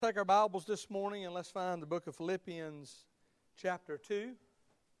Take our Bibles this morning and let's find the book of Philippians chapter 2.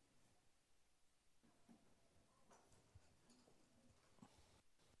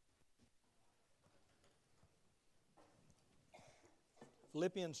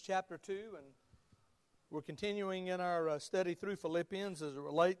 Philippians chapter 2, and we're continuing in our study through Philippians as it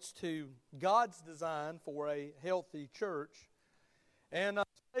relates to God's design for a healthy church. And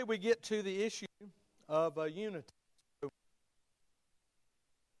today we get to the issue of unity.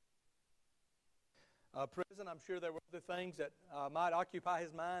 Prison, I'm sure there were other things that might occupy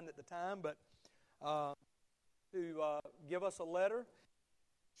his mind at the time, but to give us a letter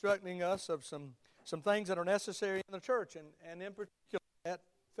instructing us of some things that are necessary in the church, and in particular at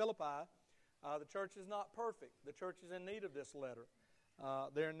Philippi, the church is not perfect. The church is in need of this letter.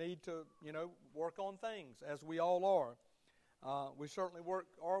 They're in need to, work on things, as we all are. We certainly work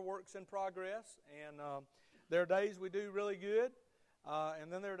our works in progress, and there are days we do really good,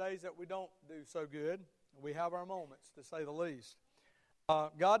 and then there are days that we don't do so good. We have our moments, to say the least.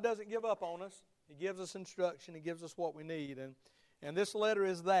 God doesn't give up on us. He gives us instruction. He gives us what we need. And this letter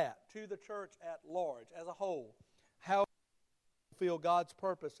is that, to the church at large, as a whole. How we fulfill God's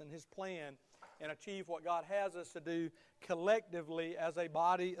purpose and His plan and achieve what God has us to do collectively as a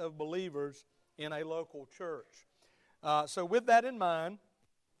body of believers in a local church. So with that in mind,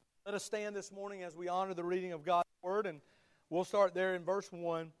 let us stand this morning as we honor the reading of God's Word, and we'll start there in verse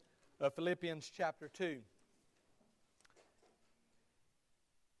 1 of Philippians chapter 2.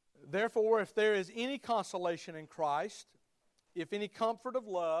 Therefore, if there is any consolation in Christ, if any comfort of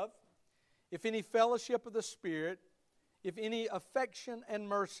love, if any fellowship of the Spirit, if any affection and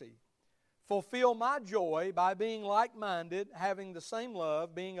mercy, fulfill my joy by being like-minded, having the same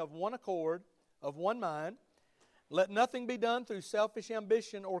love, being of one accord, of one mind. Let nothing be done through selfish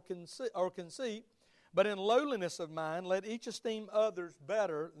ambition or conceit, but in lowliness of mind, let each esteem others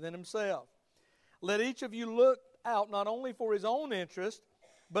better than himself. Let each of you look out not only for his own interest,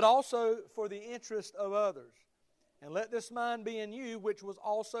 but also for the interest of others. And let this mind be in you, which was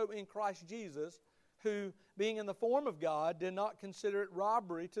also in Christ Jesus, who, being in the form of God, did not consider it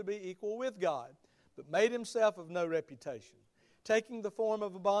robbery to be equal with God, but made himself of no reputation, taking the form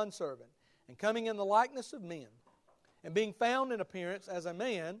of a bondservant, and coming in the likeness of men. And being found in appearance as a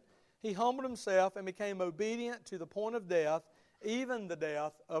man, he humbled himself and became obedient to the point of death, even the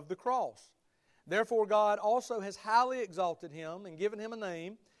death of the cross. Therefore God also has highly exalted him and given him a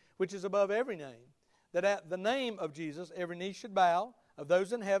name which is above every name, that at the name of Jesus every knee should bow, of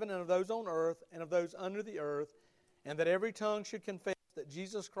those in heaven and of those on earth and of those under the earth, and that every tongue should confess that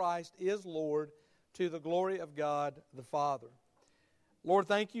Jesus Christ is Lord, to the glory of God the Father. Lord,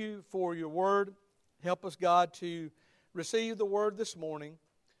 thank you for your word. Help us, God, to receive the word this morning.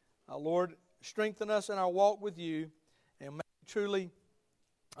 Lord, strengthen us in our walk with you, and may we truly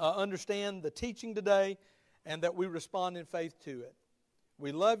understand the teaching today, and that we respond in faith to it.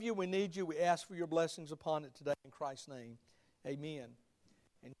 We love you, we need you, we ask for your blessings upon it today in Christ's name. Amen.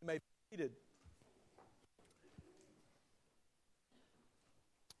 And you may be seated.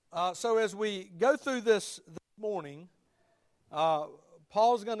 So as we go through this morning,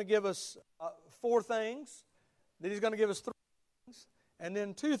 Paul's going to give us 4 things, then he's going to give us 3 things, and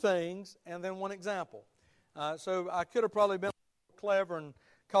then 2 things, and then 1 example. So I could have probably been clever and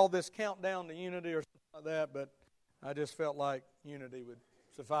called this Countdown to Unity or something like that, but I just felt like unity would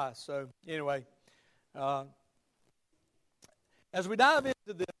suffice. So anyway, as we dive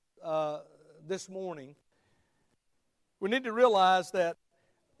into this this morning, we need to realize that,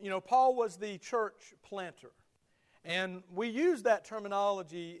 Paul was the church planter. And we use that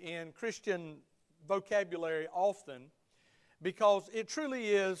terminology in Christian vocabulary often because it truly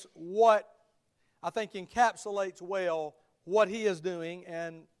is what I think encapsulates well what he is doing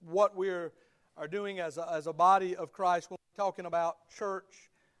and what we are doing as a body of Christ when we're talking about church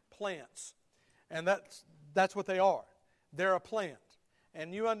plants. And that's what they are. They're a plant.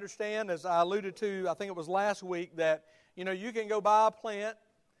 And you understand, as I alluded to, I think it was last week, that you can go buy a plant,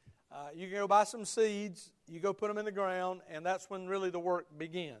 you can go buy some seeds, you go put them in the ground, and that's when really the work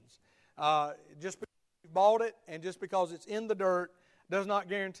begins. Just because you bought it and just because it's in the dirt does not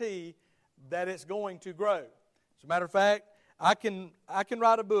guarantee that it's going to grow. As a matter of fact, I can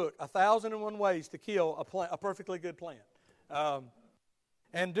write a book, 1,001 Ways to Kill a Perfectly Good Plant,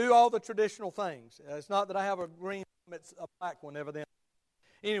 and do all the traditional things. It's not that I have a green, it's a black one evidently.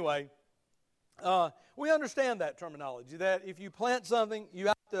 Anyway, we understand that terminology, that if you plant something, you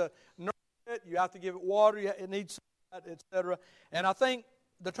have to nurture it, you have to give it water, it needs sunlight, etc. And I think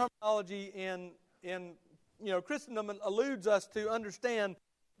the terminology in Christendom alludes us to understand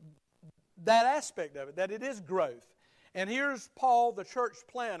that aspect of it, that it is growth. And here's Paul, the church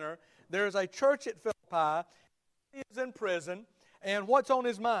planner. There's a church at Philippi. He is in prison. And what's on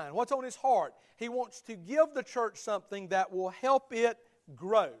his mind? What's on his heart? He wants to give the church something that will help it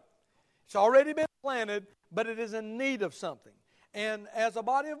grow. It's already been planted, but it is in need of something. And as a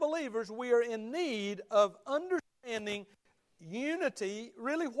body of believers, we are in need of understanding unity,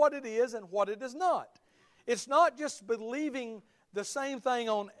 really what it is and what it is not. It's not just believing the same thing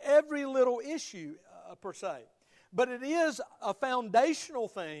on every little issue per se, but it is a foundational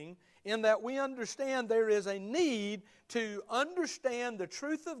thing in that we understand there is a need to understand the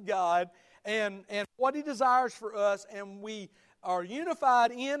truth of God and what He desires for us, and we are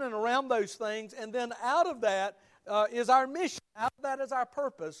unified in and around those things, and then out of that is our mission. Out of that is our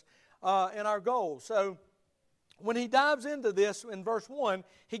purpose and our goal. So when he dives into this in verse 1,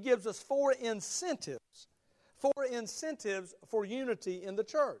 he gives us 4 incentives for unity in the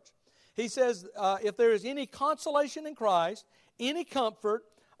church. He says, if there is any consolation in Christ, any comfort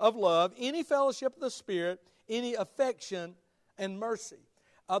of love, any fellowship of the Spirit, any affection and mercy.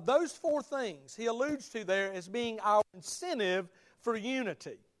 Those 4 things he alludes to there as being our incentive for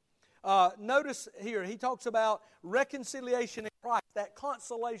unity. Notice here, he talks about reconciliation in Christ, that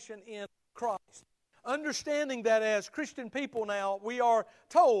consolation in Christ. Understanding that as Christian people now, we are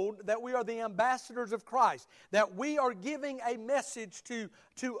told that we are the ambassadors of Christ, that we are giving a message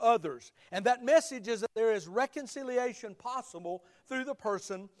to others. And that message is that there is reconciliation possible through the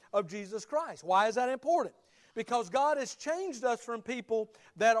person of Jesus Christ. Why is that important? Because God has changed us from people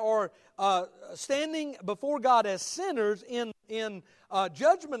that are standing before God as sinners in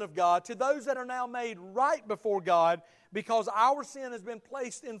judgment of God to those that are now made right before God because our sin has been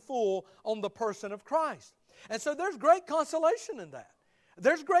placed in full on the person of Christ. And so there's great consolation in that.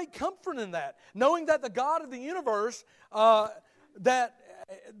 There's great comfort in that, knowing that the God of the universe, that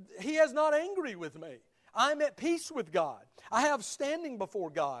He is not angry with me. I'm at peace with God. I have standing before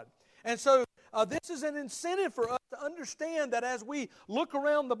God. And so this is an incentive for us to understand that as we look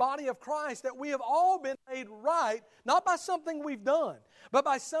around the body of Christ, that we have all been made right, not by something we've done, but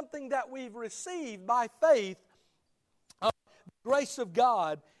by something that we've received by faith, the grace of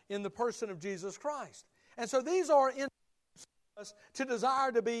God in the person of Jesus Christ. And so these are incentives for us to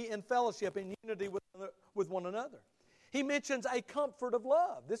desire to be in fellowship, in unity with one another. He mentions a comfort of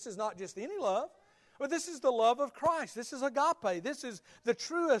love. This is not just any love, but this is the love of Christ. This is agape. This is the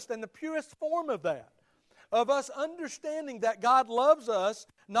truest and the purest form of that. Of us understanding that God loves us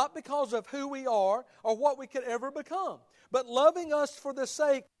not because of who we are or what we could ever become, but loving us for the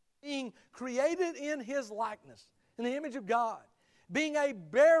sake of being created in His likeness, in the image of God. Being a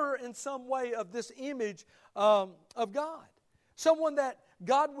bearer in some way of this image of God. Someone that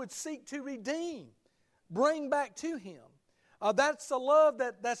God would seek to redeem, bring back to Him. That's a love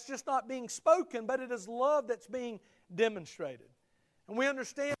that's just not being spoken, but it is love that's being demonstrated. And we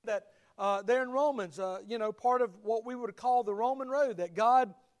understand that there in Romans, part of what we would call the Roman road, that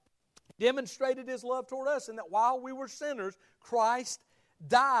God demonstrated His love toward us, and that while we were sinners, Christ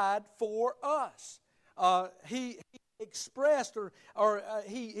died for us. He expressed or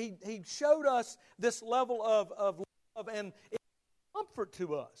he showed us this level of love, and it's a comfort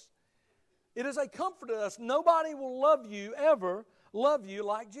to us. It is a comfort to us. Nobody will ever love you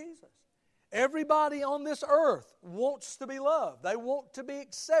like Jesus. Everybody on this earth wants to be loved. They want to be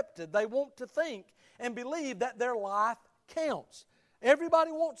accepted. They want to think and believe that their life counts.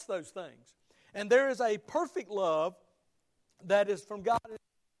 Everybody wants those things. And there is a perfect love that is from God. It's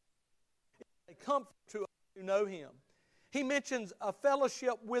a comfort to us who know Him. He mentions a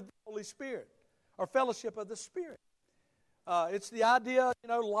fellowship with the Holy Spirit, or fellowship of the Spirit. It's the idea,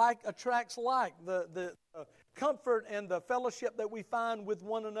 like attracts like, the comfort and the fellowship that we find with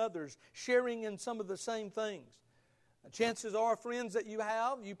one another, sharing in some of the same things. Chances are, friends that you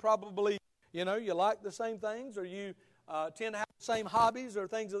have, you probably, you like the same things, or you tend to have the same hobbies or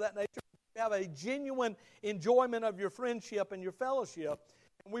things of that nature. You have a genuine enjoyment of your friendship and your fellowship.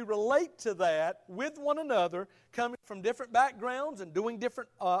 And we relate to that with one another, coming from different backgrounds and doing different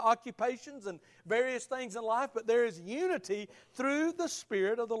occupations and various things in life. But there is unity through the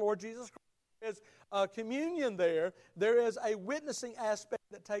Spirit of the Lord Jesus Christ. There is communion there. There is a witnessing aspect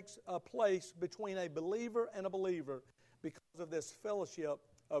that takes place between a believer and a believer because of this fellowship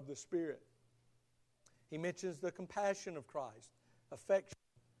of the Spirit. He mentions the compassion of Christ, affection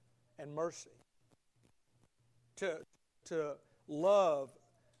and mercy. To love,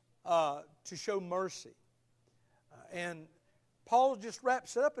 to show mercy. And Paul just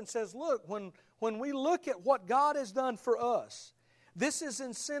wraps it up and says, look, when we look at what God has done for us, this is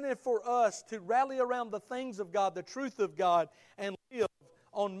incentive for us to rally around the things of God, the truth of God, and live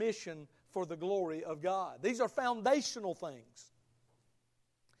on mission for the glory of God. These are foundational things.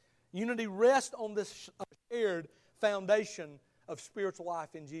 Unity rests on this shared foundation of spiritual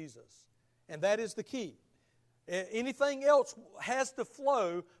life in Jesus. And that is the key. Anything else has to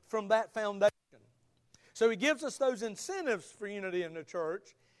flow from that foundation. So he gives us those incentives for unity in the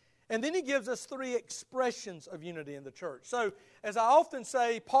church. And then he gives us 3 expressions of unity in the church. So, as I often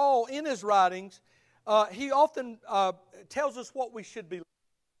say, Paul, in his writings, he often tells us what we should believe.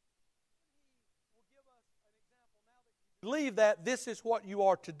 He will give us an example. Now that you believe that, this is what you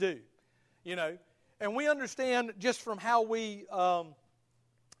are to do. You know, and we understand just from how we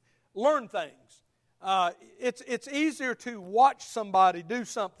learn things. It's easier to watch somebody do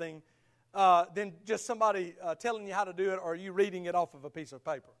something than just somebody telling you how to do it or you reading it off of a piece of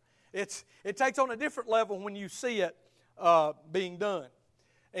paper. It takes on a different level when you see it being done.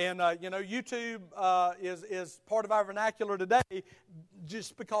 And, YouTube is part of our vernacular today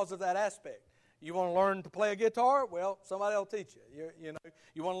just because of that aspect. You want to learn to play a guitar? Well, somebody will teach you.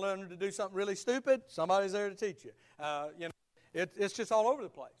 You want to learn to do something really stupid? Somebody's there to teach you. It's just all over the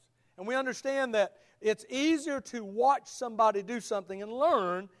place. And we understand that it's easier to watch somebody do something and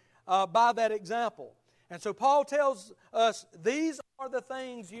learn by that example. And so Paul tells us these are the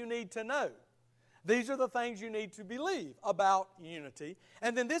things you need to know. These are the things you need to believe about unity.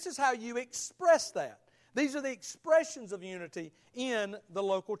 And then this is how you express that. These are the expressions of unity in the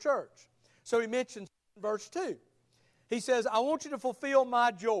local church. So he mentions in verse 2. He says, I want you to fulfill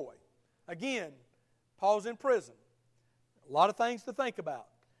my joy. Again, Paul's in prison. A lot of things to think about.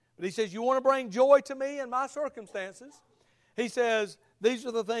 But he says, you want to bring joy to me in my circumstances? He says, these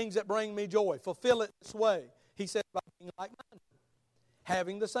are the things that bring me joy. Fulfill it this way. He said, by being like-minded,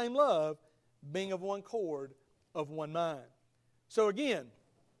 having the same love, being of one accord, of one mind. So again,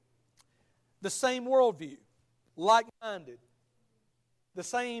 the same worldview, like-minded, the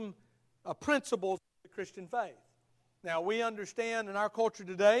same principles of the Christian faith. Now, we understand in our culture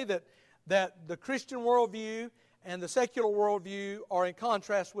today that the Christian worldview and the secular worldview are in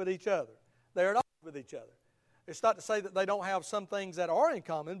contrast with each other. They're at odds with each other. It's not to say that they don't have some things that are in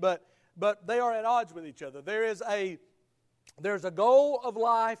common, but they are at odds with each other. There's a goal of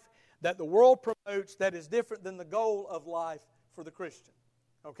life that the world promotes that is different than the goal of life for the Christian.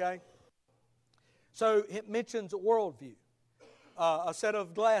 Okay? So it mentions a worldview, a set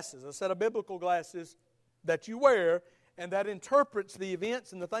of glasses, a set of biblical glasses that you wear, and that interprets the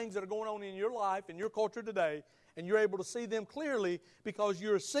events and the things that are going on in your life, in your culture today, and you're able to see them clearly because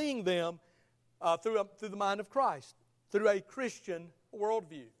you're seeing them through the mind of Christ, through a Christian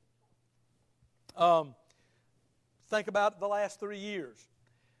worldview. Think about the last 3 years.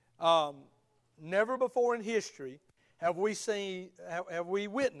 Never before in history have we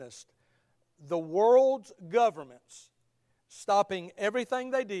witnessed the world's governments stopping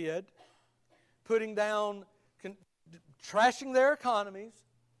everything they did, putting down, trashing their economies,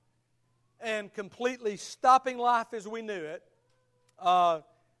 and completely stopping life as we knew it,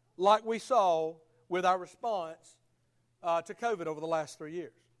 like we saw with our response to COVID over the last 3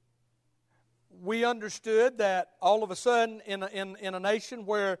 years. We understood that all of a sudden in a nation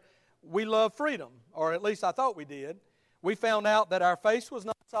where we love freedom, or at least I thought we did, we found out that our face was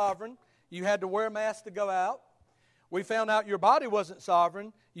not sovereign. You had to wear a mask to go out. We found out your body wasn't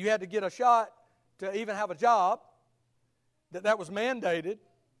sovereign. You had to get a shot to even have a job. That was mandated.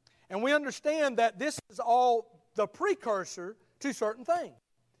 And we understand that this is all the precursor to certain things.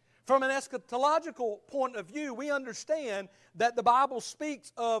 From an eschatological point of view, we understand that the Bible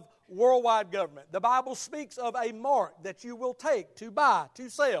speaks of worldwide government. The Bible speaks of a mark that you will take to buy, to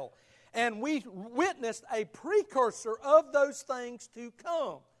sell. And we witnessed a precursor of those things to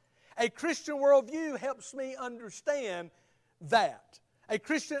come. A Christian worldview helps me understand that. A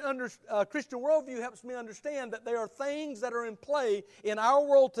Christian worldview helps me understand that there are things that are in play in our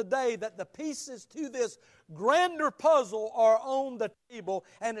world today, that the pieces to this grander puzzle are on the table,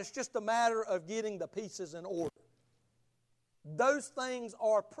 and it's just a matter of getting the pieces in order. Those things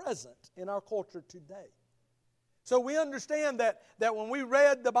are present in our culture today. So we understand that when we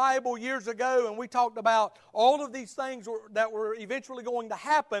read the Bible years ago and we talked about all of these things that were eventually going to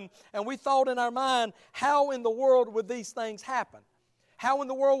happen, and we thought in our mind, how in the world would these things happen? How in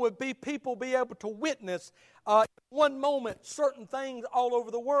the world would people be able to witness in one moment certain things all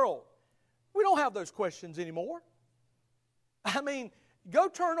over the world? We don't have those questions anymore. I mean, go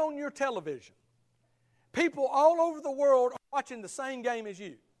turn on your television. People all over the world are watching the same game as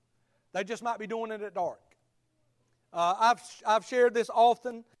you. They just might be doing it at dark. I've shared this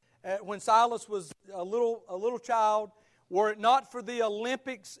often. When Silas was a little child, were it not for the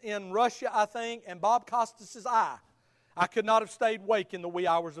Olympics in Russia, I think, and Bob Costas' eye, I could not have stayed awake in the wee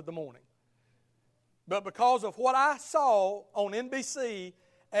hours of the morning. But because of what I saw on NBC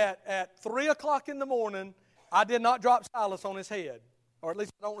at 3 o'clock in the morning, I did not drop Silas on his head. Or at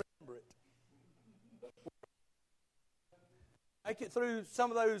least I don't remember it. Make it through some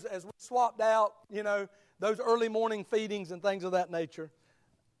of those as we swapped out, those early morning feedings and things of that nature.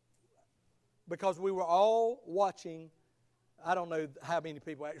 Because we were all watching, I don't know how many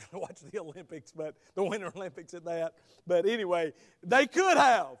people actually watch the Olympics, but the Winter Olympics at that. But anyway, they could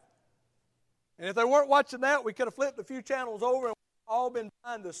have. And if they weren't watching that, we could have flipped a few channels over and we've all been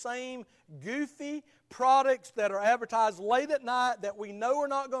buying the same goofy products that are advertised late at night that we know are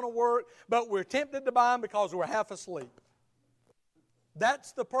not going to work, but we're tempted to buy them because we're half asleep.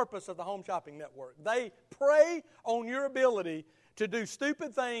 That's the purpose of the Home Shopping Network. They prey on your ability to do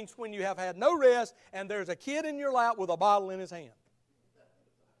stupid things when you have had no rest and there's a kid in your lap with a bottle in his hand.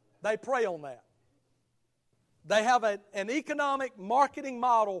 They prey on that. They have an economic marketing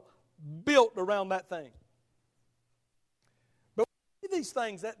model built around that thing. But we see these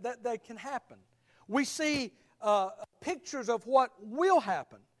things that can happen. We see pictures of what will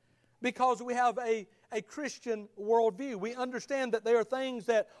happen because we have a Christian worldview. We understand that there are things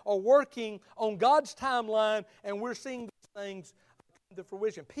that are working on God's timeline, and we're seeing these things come to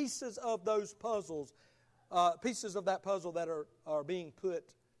fruition. Pieces of those puzzles, pieces of that puzzle that are being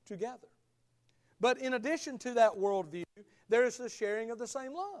put together. But in addition to that worldview, there is the sharing of the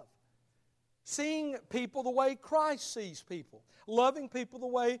same love. Seeing people the way Christ sees people. Loving people the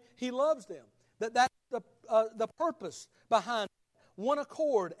way He loves them. That's the purpose behind it. One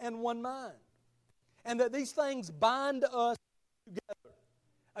accord and one mind. And that these things bind us together.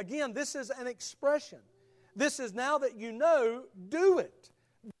 Again, this is an expression. This is now that you know, do it.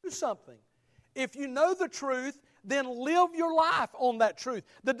 Do something. If you know the truth, then live your life on that truth.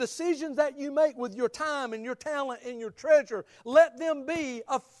 The decisions that you make with your time and your talent and your treasure, let them be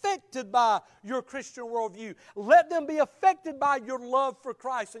affected by your Christian worldview. Let them be affected by your love for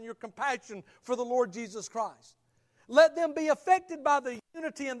Christ and your compassion for the Lord Jesus Christ. Let them be affected by the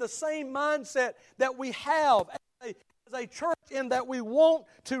unity and the same mindset that we have as a church, in that we want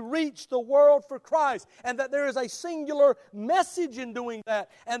to reach the world for Christ, and that there is a singular message in doing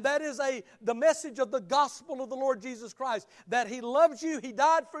that, and that is the message of the gospel of the Lord Jesus Christ, that He loves you, He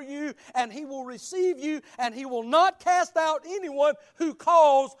died for you, and He will receive you, and He will not cast out anyone who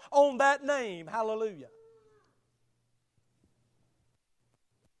calls on that name. Hallelujah.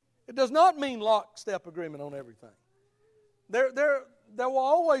 It does not mean lockstep agreement on everything. There will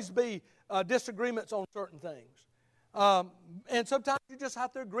always be disagreements on certain things. And sometimes you just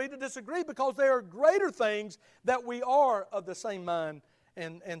have to agree to disagree because there are greater things that we are of the same mind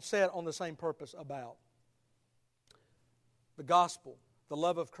and set on the same purpose about. The gospel, the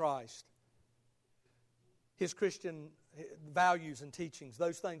love of Christ, His Christian values and teachings,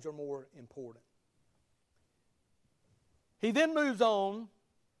 those things are more important. He then moves on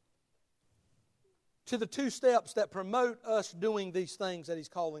to the two steps that promote us doing these things that he's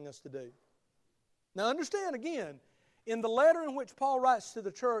calling us to do. Now understand again, in the letter in which Paul writes to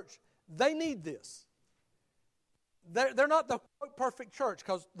the church, they need this. They're not the quote perfect church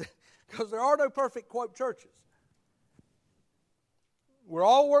because there are no perfect quote churches. We're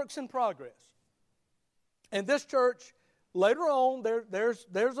all works in progress. And this church, later on, there's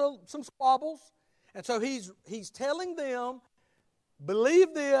some squabbles. And so he's telling them,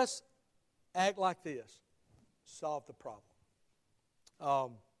 believe this, act like this. Solve the problem.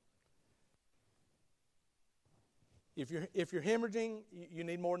 If you're hemorrhaging, you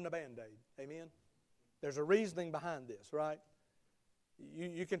need more than a Band-Aid. Amen? There's a reasoning behind this, right?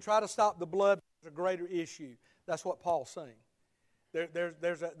 You can try to stop the blood, but there's a greater issue. That's what Paul's saying.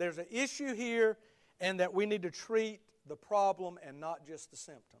 There's an issue here, and that we need to treat the problem and not just the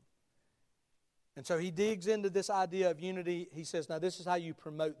symptom. And so he digs into this idea of unity. He says, now this is how you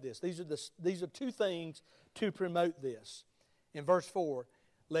promote this. These are two things to promote this. In verse 4,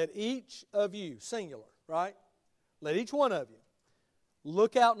 let each of you, singular, right? Let each one of you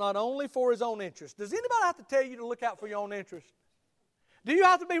look out not only for his own interest. Does anybody have to tell you to look out for your own interest? Do you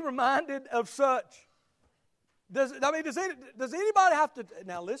have to be reminded of such? Does anybody have to?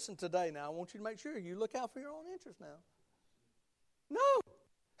 Now listen today. Now I want you to make sure you look out for your own interest now. No.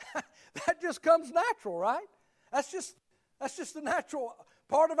 That just comes natural, right? That's just the natural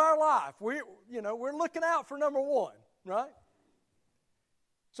part of our life. We're looking out for number one, right?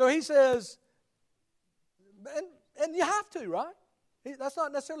 So he says, and you have to, right? That's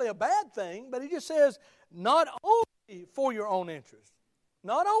not necessarily a bad thing, but he just says, not only for your own interest,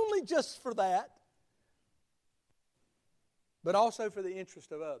 not only just for that, but also for the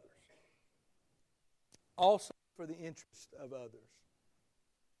interest of others. Also for the interest of others.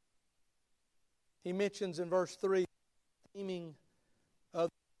 he mentions in verse 3, esteeming others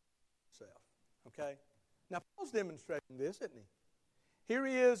himself. Okay? Now, Paul's demonstrating this, isn't he? Here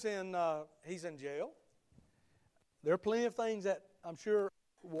he is he's in jail. There are plenty of things that I'm sure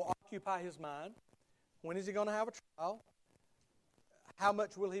will occupy his mind. When is he going to have a trial? How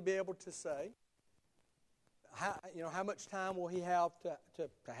much will he be able to say? How much time will he have to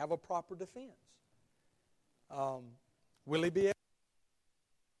have a proper defense? Will he be able?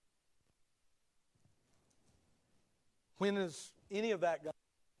 When is any of that going?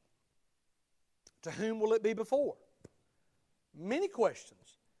 To whom will it be before? Many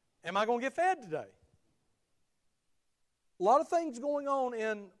questions. Am I going to get fed today? A lot of things going on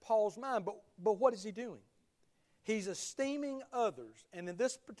in Paul's mind, but what is he doing? He's esteeming others, and in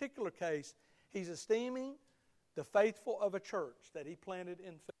this particular case, he's esteeming the faithful of a church that he planted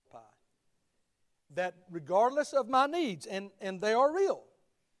in Philippi. That regardless of my needs, and they are real,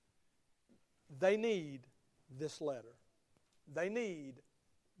 they need this letter. They need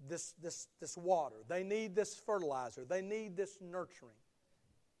this water. They need this fertilizer. They need this nurturing.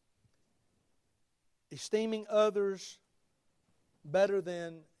 Esteeming others better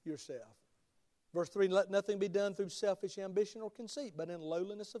than yourself. Verse 3, let nothing be done through selfish ambition or conceit, but in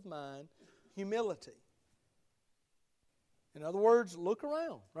lowliness of mind, humility. In other words, look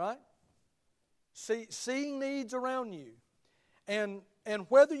around, right? Seeing needs around you. And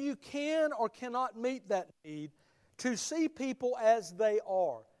whether you can or cannot meet that need, to see people as they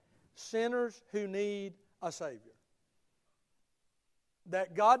are, sinners who need a Savior.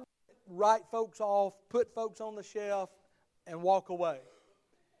 That God write folks off, put folks on the shelf, and walk away.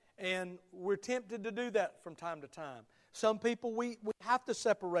 And we're tempted to do that from time to time. Some people we have to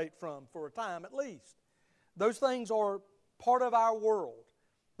separate from for a time at least. Those things are part of our world.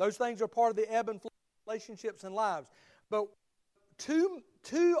 Those things are part of the ebb and flow of relationships and lives. But too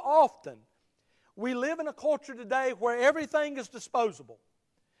often, we live in a culture today where everything is disposable.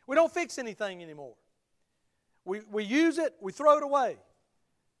 We don't fix anything anymore. We use it, we throw it away.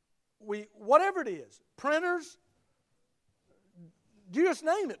 Whatever it is, printers, you just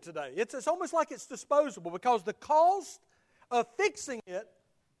name it today. It's almost like it's disposable because the cost of fixing it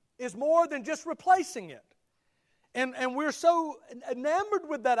is more than just replacing it. And we're so enamored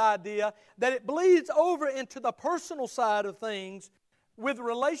with that idea that it bleeds over into the personal side of things with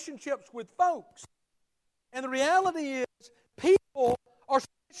relationships with folks. And the reality is people are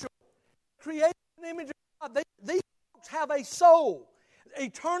special, created in the image of God. These folks have a soul.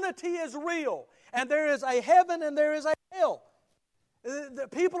 Eternity is real. And there is a heaven and there is a hell. The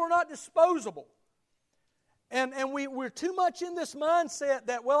people are not disposable. And we're too much in this mindset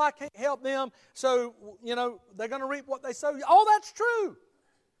that, well, I can't help them, so, they're going to reap what they sow. Oh, that's true.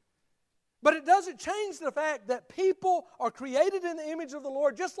 But it doesn't change the fact that people are created in the image of the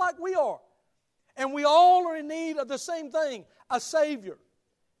Lord just like we are. And we all are in need of the same thing, a Savior.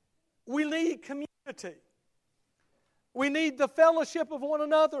 We need community. We need the fellowship of one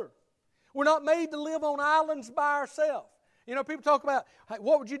another. We're not made to live on islands by ourselves. People talk about, hey,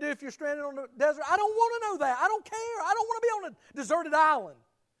 what would you do if you're stranded on the desert? I don't want to know that. I don't care. I don't want to be on a deserted island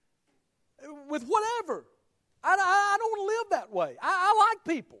with whatever. I don't want to live that way. I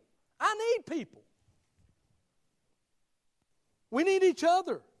like people. I need people. We need each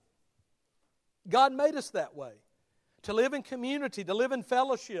other. God made us that way, to live in community, to live in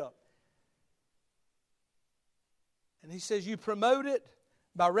fellowship. And He says you promote it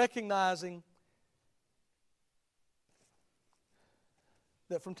by recognizing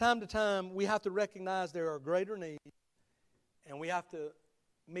that from time to time we have to recognize there are greater needs and we have to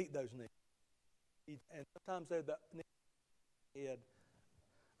meet those needs. And sometimes they're the head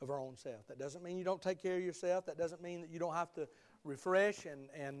of our own self. That doesn't mean you don't take care of yourself. That doesn't mean that you don't have to refresh and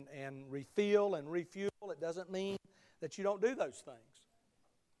refill and refuel. It doesn't mean that you don't do those things.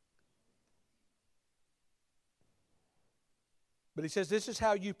 But he says this is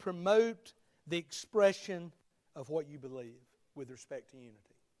how you promote the expression of what you believe with respect to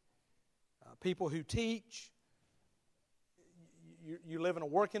unity. People who teach, you live in a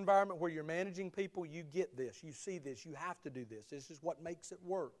work environment where you're managing people, you get this, you see this, you have to do this. This is what makes it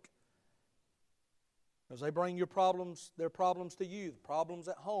work. As they bring their problems to you. Problems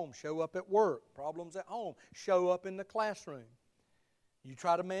at home show up at work. Problems at home show up in the classroom. You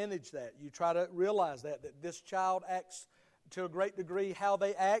try to manage that. You try to realize that this child acts to a great degree how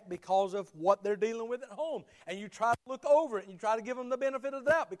they act because of what they're dealing with at home. And you try to look over it and you try to give them the benefit of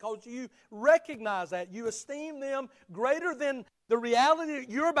the doubt because you recognize that. You esteem them greater than the reality that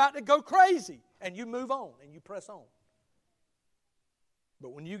you're about to go crazy. And you move on and you press on.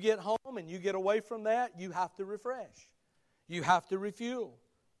 But when you get home and you get away from that, you have to refresh. You have to refuel.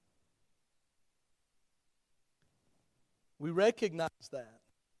 We recognize that.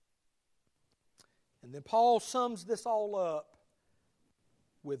 And then Paul sums this all up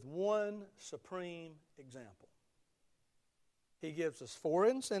with one supreme example. He gives us 4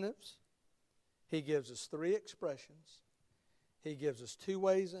 incentives. He gives us 3 expressions. He gives us 2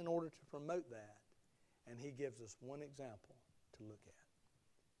 ways in order to promote that. And he gives us 1 example to look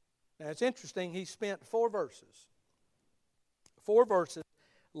at. Now it's interesting, he spent 4 verses. 4 verses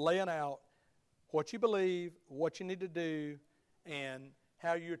laying out what you believe, what you need to do, and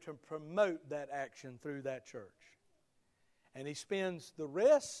how you're to promote that action through that church. And he spends the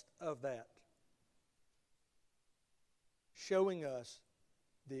rest of that showing us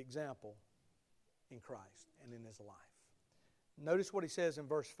the example in Christ and in his life. Notice what he says in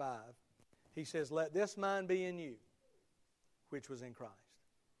verse 5. He says, "Let this mind be in you, which was in Christ."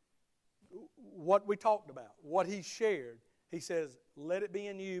 What we talked about, what he shared, he says, let it be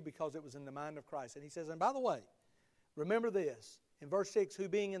in you because it was in the mind of Christ. And he says, and by the way, remember this, in verse 6, who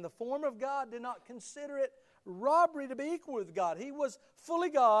being in the form of God did not consider it robbery to be equal with God. He was fully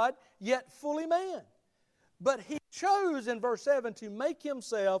God, yet fully man. But he chose, in verse 7, to make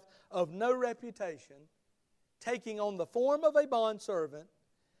himself of no reputation, taking on the form of a bondservant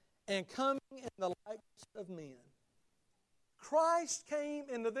and coming in the likeness of men. Christ came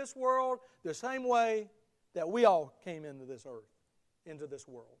into this world the same way that we all came into this earth, into this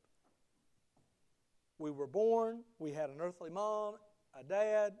world. We were born, we had an earthly mom, a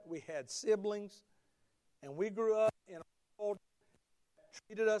dad, we had siblings, and we grew up in a world that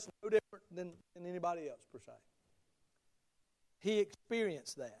treated us no different than anybody else, per se. He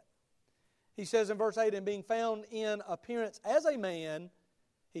experienced that. He says in verse 8, and being found in appearance as a man,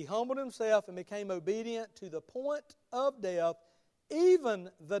 he humbled himself and became obedient to the point of death, even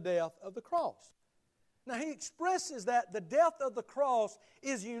the death of the cross. Now he expresses that the death of the cross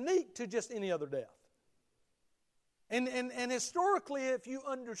is unique to just any other death. And historically, if you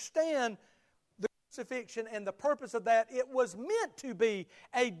understand the crucifixion and the purpose of that, it was meant to be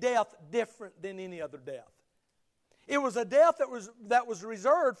a death different than any other death. It was a death that was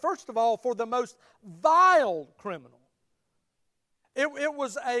reserved, first of all, for the most vile criminal. It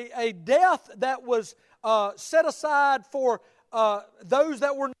was a death that was set aside for those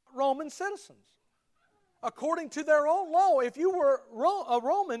that were not Roman citizens. According to their own law, if you were a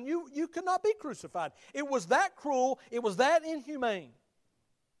Roman, you could not be crucified. It was that cruel. It was that inhumane.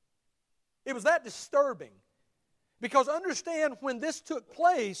 It was that disturbing. Because understand, when this took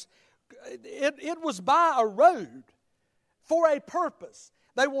place, it was by a road for a purpose.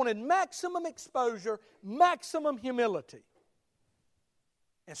 They wanted maximum exposure, maximum humility.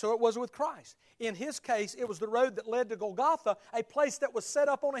 And so it was with Christ. In his case, it was the road that led to Golgotha, a place that was set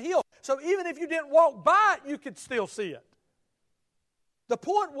up on a hill. So even if you didn't walk by it, you could still see it. The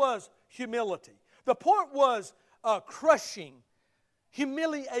point was humility. The point was crushing,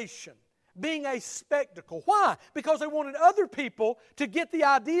 humiliation, being a spectacle. Why? Because they wanted other people to get the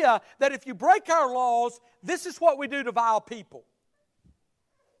idea that if you break our laws, this is what we do to vile people.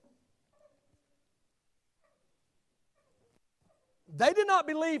 They did not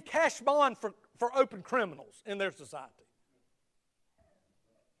believe cash bond for open criminals in their society.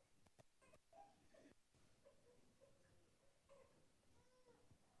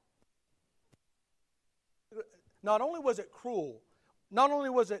 Not only was it cruel, not only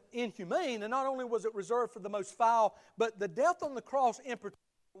was it inhumane, and not only was it reserved for the most foul, but the death on the cross in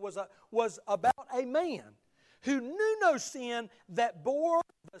particular was about a man who knew no sin, that bore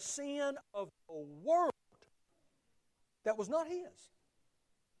the sin of the world. That was not his,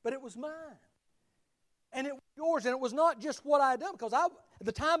 but it was mine. And it was yours, and it was not just what I had done, because at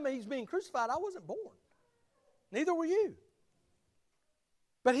the time he's being crucified, I wasn't born. Neither were you.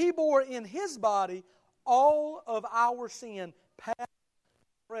 But he bore in his body all of our sin, past,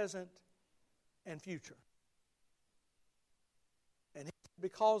 present, and future. And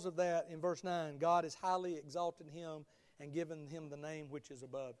because of that, in verse 9, God has highly exalted him and given him the name which is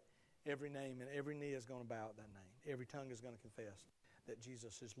above every name, and every knee is going to bow at that name. Every tongue is going to confess that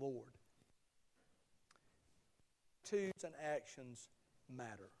Jesus is Lord. Attitudes and actions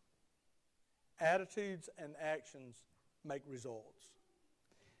matter. Attitudes and actions make results.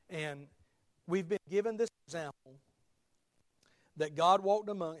 And we've been given this example that God walked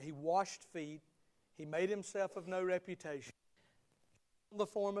among, he washed feet, he made himself of no reputation, in the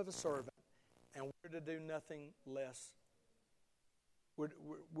form of a servant, and we're to do nothing less.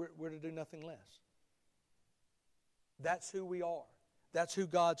 We're to do nothing less. That's who we are. That's who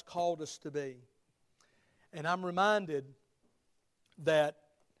God's called us to be. And I'm reminded that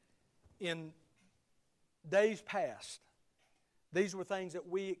in days past, these were things that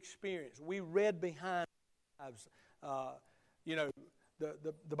we experienced. We read behind lives.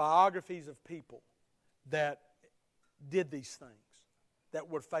 the biographies of people that did these things, that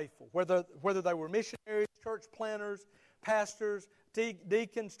were faithful. Whether they were missionaries, church planters, pastors,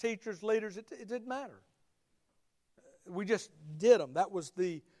 deacons, teachers, leaders, it didn't matter. We just did them. That was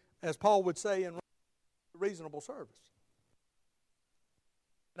as Paul would say, in reasonable service.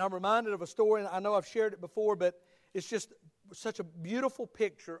 And I'm reminded of a story, and I know I've shared it before, but it's just such a beautiful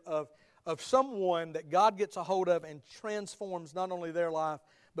picture of someone that God gets a hold of and transforms not only their life,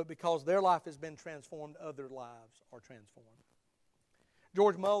 but because their life has been transformed, other lives are transformed.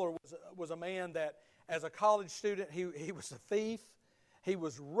 George Muller was a man that, as a college student, he was a thief, he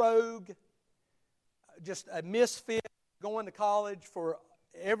was rogue, just a misfit, going to college for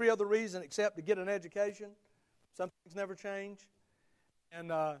every other reason except to get an education. Some things never change.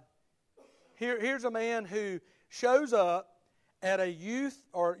 And here's a man who shows up at a youth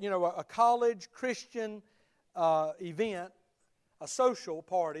or a college Christian event, a social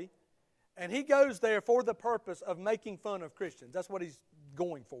party, and he goes there for the purpose of making fun of Christians. That's what he's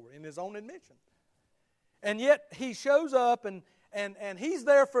going for in his own admission. And yet he shows up and he's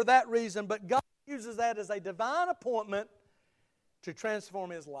there for that reason, but God uses that as a divine appointment to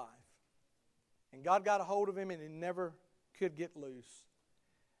transform his life. And God got a hold of him and he never could get loose.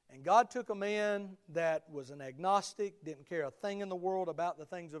 And God took a man that was an agnostic, didn't care a thing in the world about the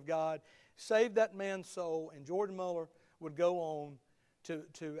things of God, saved that man's soul, and George Muller would go on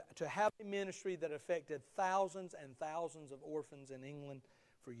to have a ministry that affected thousands and thousands of orphans in England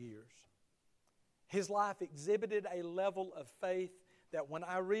for years. His life exhibited a level of faith that when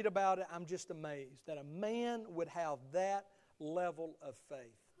I read about it, I'm just amazed that a man would have that level of faith.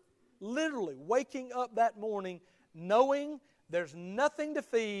 Literally waking up that morning knowing there's nothing to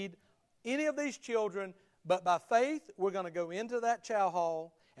feed any of these children, but by faith we're going to go into that chow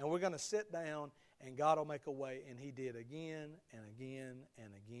hall and we're going to sit down and God will make a way. And He did again and again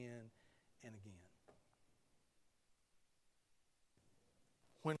and again and again.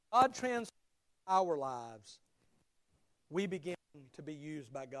 When God transforms our lives, we begin to be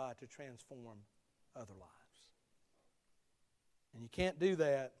used by God to transform other lives. And you can't do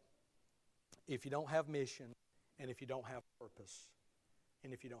that if you don't have mission, and if you don't have purpose,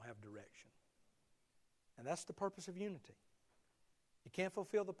 and if you don't have direction. And that's the purpose of unity. You can't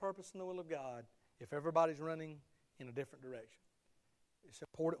fulfill the purpose and the will of God if everybody's running in a different direction. It's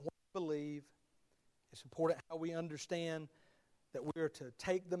important what we believe. It's important how we understand that we're to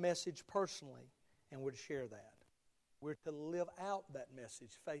take the message personally and we're to share that. We're to live out that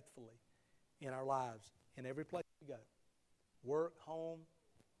message faithfully in our lives, in every place we go. Work, home,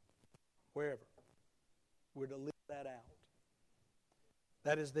 wherever. We're to live that out.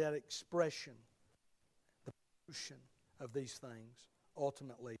 That is that expression, the pollution of these things,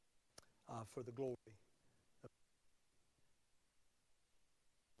 ultimately for the glory of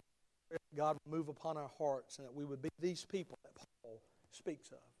God. Would move upon our hearts and that we would be these people that Paul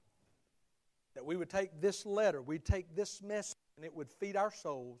speaks of. That we would take this letter, we'd take this message, and it would feed our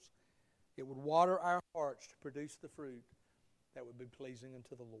souls. It would water our hearts to produce the fruit that would be pleasing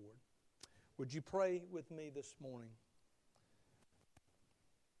unto the Lord. Would you pray with me this morning?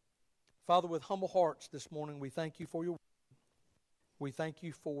 Father, with humble hearts this morning, we thank you for your word. We thank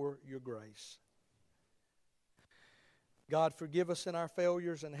you for your grace. God, forgive us in our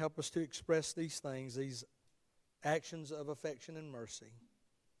failures and help us to express these things, these actions of affection and mercy.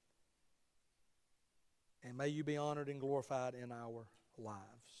 And may you be honored and glorified in our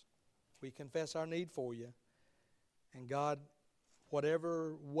lives. We confess our need for you. And God,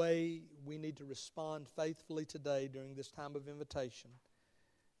 whatever way we need to respond faithfully today during this time of invitation,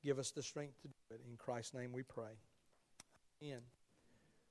 give us the strength to do it. In Christ's name we pray. Amen.